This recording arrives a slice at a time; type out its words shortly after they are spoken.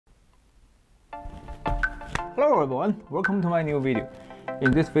Hello everyone, welcome to my new video.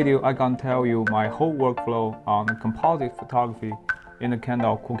 In this video, I can tell you my whole workflow on composite photography in the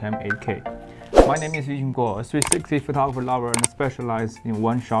Kandao QooCam 8K. My name is Yujin Guo, a 360 photographer lover and specialized in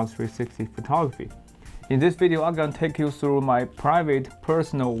one-shot 360 photography. In this video, I'm gonna take you through my private,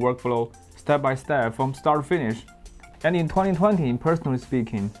 personal workflow step by step from start to finish. And in 2020, personally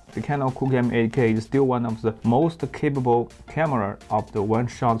speaking, the Kandao QooCam 8K is still one of the most capable camera of the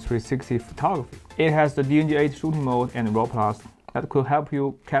one-shot 360 photography. It has the DNG8 shooting mode and RAW Plus that could help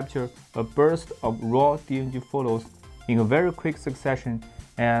you capture a burst of raw DNG photos in a very quick succession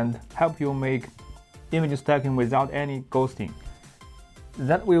and help you make image stacking without any ghosting.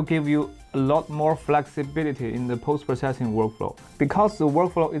 That will give you a lot more flexibility in the post-processing workflow. Because the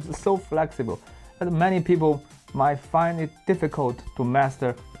workflow is so flexible that many people might find it difficult to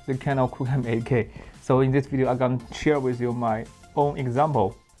master the Kandao QooCam 8K. So in this video, I'm going to share with you my own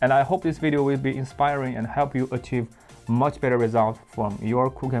example. And I hope this video will be inspiring and help you achieve much better results from your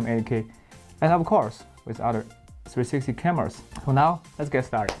QooCam 8K. And of course, with other 360 cameras. So now, let's get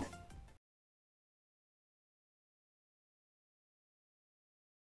started.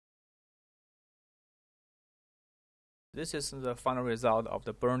 This is the final result of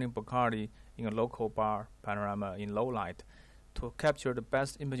the burning Bacardi in a local bar panorama in low light. To capture the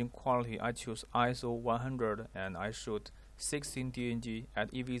best imaging quality, I choose ISO 100 and I shoot 16 DNG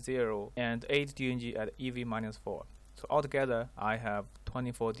at EV0 and 8 DNG at EV-4. So altogether, I have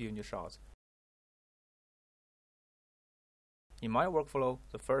 24 DNG shots. In my workflow,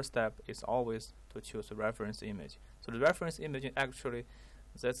 the first step is always to choose a reference image. So the reference image actually,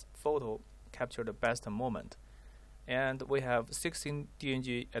 this photo captures the best moment. And we have 16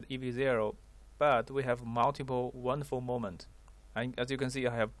 DNG at EV0, but we have multiple wonderful moments. And as you can see,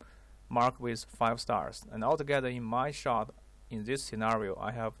 I have marked with 5 stars. And altogether in my shot, in this scenario,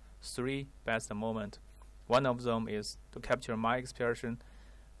 I have 3 best moments. One of them is to capture my expression.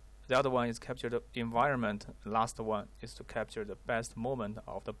 The other one is capture the environment. The last one is to capture the best moment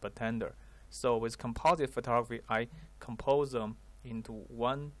of the bartender. So with composite photography, I compose them into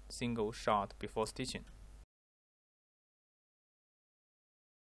one single shot before stitching.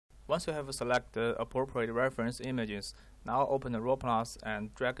 Once you have selected the appropriate reference images, now open the RAW Plus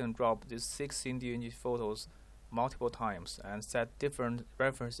and drag and drop these 16 DNG photos multiple times and set different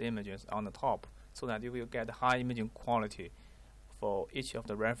reference images on the top so that you will get high imaging quality for each of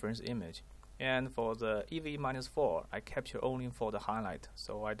the reference image. And for the EV-4, I capture only for the highlight,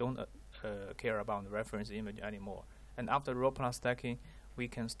 so I don't care about the reference image anymore. And after RAW Plus stacking, we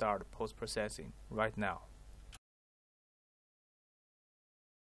can start post-processing right now.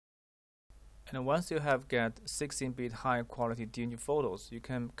 And once you have get 16-bit high quality DNG photos, you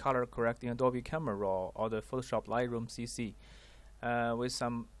can color correct in Adobe Camera Raw or the Photoshop Lightroom CC. With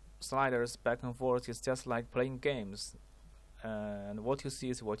some sliders back and forth, it's just like playing games. And what you see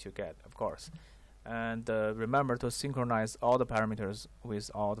is what you get, of course. And remember to synchronize all the parameters with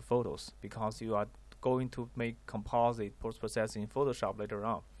all the photos because you are going to make composite post-processing in Photoshop later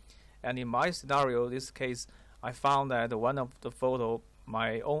on. And in my scenario, this case, I found that one of the photo,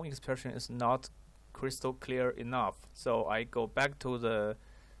 my own expression is not crystal clear enough. So I go back to the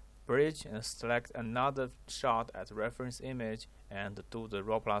bridge and select another shot as reference image and do the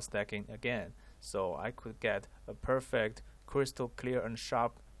RAW Plus stacking again. So I could get a perfect crystal clear and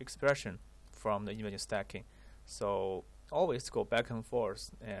sharp expression from the image stacking. So always go back and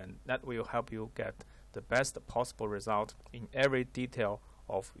forth, and that will help you get the best possible result in every detail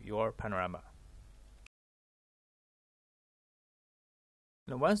of your panorama.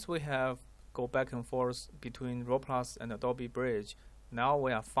 And once we have go back and forth between RAW Plus and Adobe Bridge, now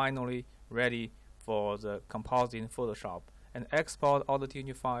we are finally ready for the composite in Photoshop and export all the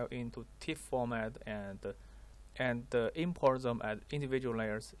DNG file into TIFF format and import them as individual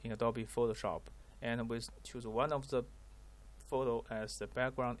layers in Adobe Photoshop. And we choose one of the photo as the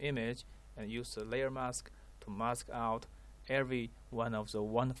background image and use the layer mask to mask out every one of the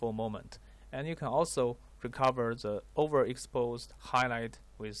wonderful moments. And you can also recover the overexposed highlight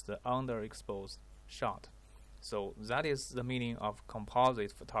with the underexposed shot. So that is the meaning of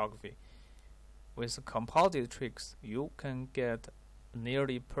composite photography. With composite tricks, you can get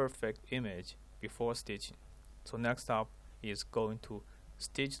nearly perfect image before stitching. So next up is going to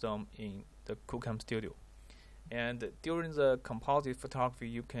stitch them in the QooCam Studio. And during the composite photography,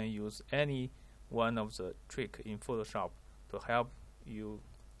 you can use any one of the tricks in Photoshop to help you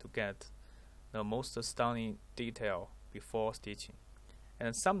to get the most stunning detail before stitching.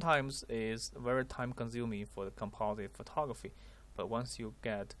 And sometimes it's very time consuming for the composite photography, but once you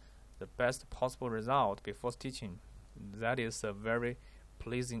get the best possible result before stitching, that is a very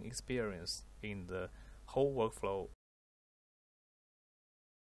pleasing experience in the whole workflow.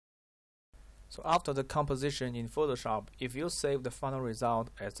 So after the composition in Photoshop, if you save the final result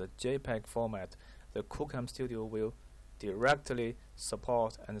as a JPEG format, the QooCam Studio will directly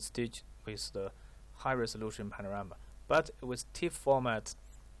support and stitch with the high-resolution panorama. But with TIFF format,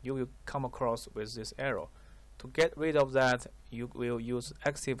 you will come across with this error. To get rid of that, you will use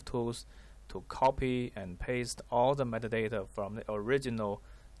Active Tools to copy and paste all the metadata from the original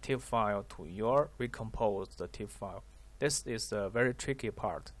TIFF file to your recomposed TIFF file. This is a very tricky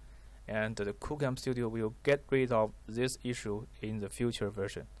part, and the QooCam Studio will get rid of this issue in the future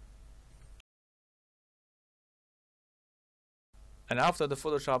version. And after the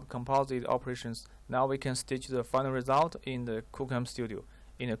Photoshop composite operations, now we can stitch the final result in the QooCam Studio.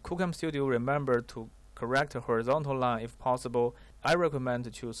 In the QooCam Studio, remember to correct the horizontal line if possible. I recommend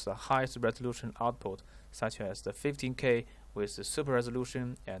to choose the highest resolution output, such as the 15K with the super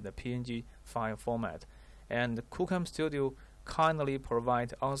resolution and the PNG file format. And the QooCam Studio kindly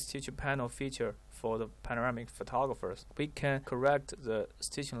provide Unstitched panel feature for the panoramic photographers. We can correct the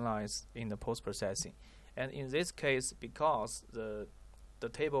stitching lines in the post-processing. And in this case, because the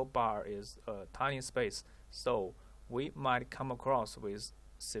table bar is a tiny space, so we might come across with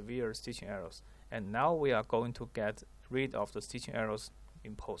severe stitching errors. And now we are going to get rid of the stitching errors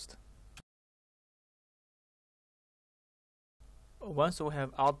in post. Once we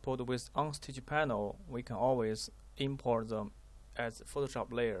have output with Unstitched panel, we can always import them as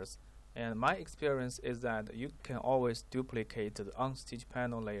Photoshop layers. And my experience is that you can always duplicate the Unstitched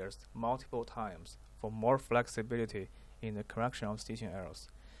panel layers multiple times for more flexibility in the correction of stitching errors.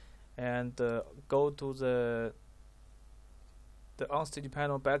 And go to the Unstitched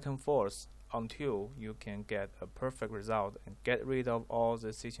panel back and forth until you can get a perfect result and get rid of all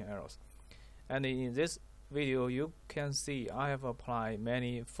the stitching errors. And in this video, you can see I have applied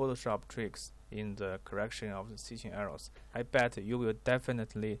many Photoshop tricks in the correction of the stitching errors. I bet you will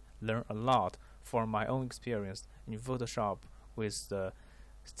definitely learn a lot from my own experience in Photoshop with the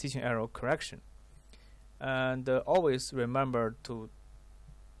stitching error correction. And always remember to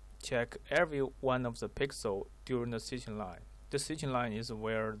check every one of the pixels during the stitching line. The stitching line is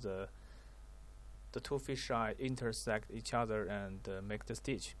where the two fisheye intersect each other and make the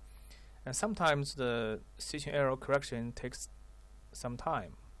stitch. And sometimes the stitching error correction takes some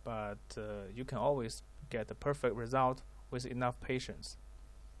time, but you can always get a perfect result with enough patience.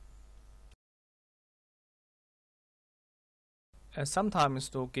 And sometimes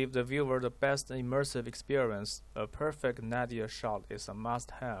to give the viewer the best immersive experience, a perfect Nadir shot is a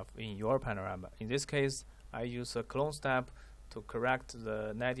must-have in your panorama. In this case, I use a clone step to correct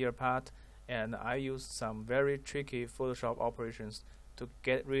the Nadir Patch, and I use some very tricky Photoshop operations to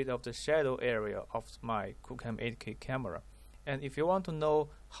get rid of the shadow area of my QooCam 8K camera. And if you want to know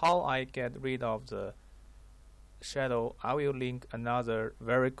how I get rid of the shadow, I will link another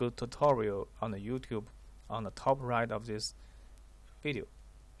very good tutorial on the YouTube on the top right of this video.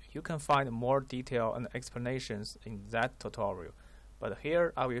 You can find more detail and explanations in that tutorial, but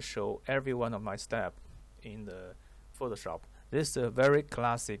here I will show every one of my steps in the Photoshop. This is a very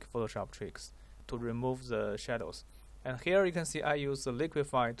classic Photoshop tricks to remove the shadows. And here you can see I use the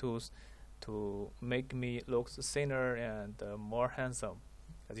liquify tools to make me look thinner and more handsome,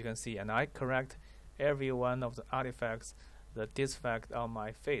 as you can see. And I correct every one of the artifacts, the defect on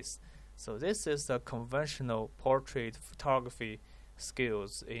my face. So this is a conventional portrait photography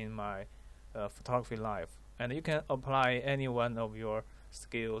skills in my photography life. And you can apply any one of your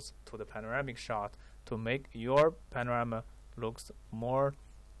skills to the panoramic shot to make your panorama looks more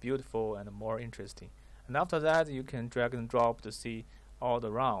beautiful and more interesting. And after that, you can drag and drop to see all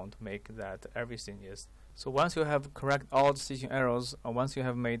around, make that everything is. So once you have correct all the stitching errors, or once you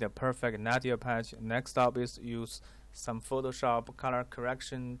have made a perfect Nadir patch, next up is use some Photoshop color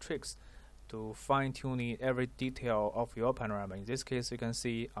correction tricks to fine-tuning every detail of your panorama. In this case, you can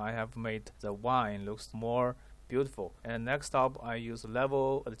see I have made the wine looks more beautiful. And next up, I use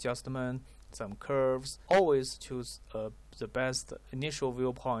level adjustment, some curves. Always choose the best initial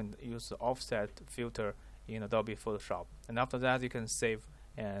viewpoint. Use the offset filter in Adobe Photoshop. And after that, you can save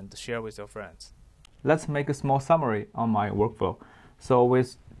and share with your friends. Let's make a small summary on my workflow. So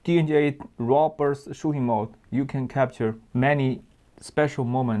with DNG8 raw burst shooting mode, you can capture many special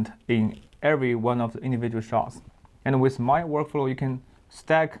moments in every one of the individual shots. And with my workflow, you can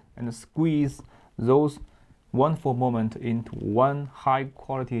stack and squeeze those wonderful moments into one high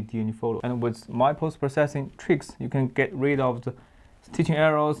quality DNG photo. And with my post-processing tricks, you can get rid of the stitching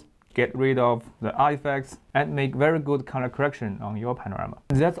errors, get rid of the artifacts, and make very good color correction on your panorama.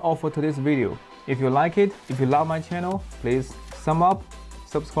 That's all for today's video. If you like it, if you love my channel, please thumb up,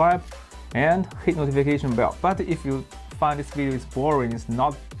 subscribe, and hit notification bell. But if you find this video is boring, it's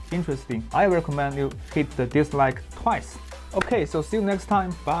not interesting, I recommend you hit the dislike twice. Okay, so see you next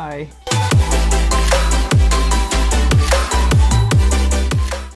time. Bye.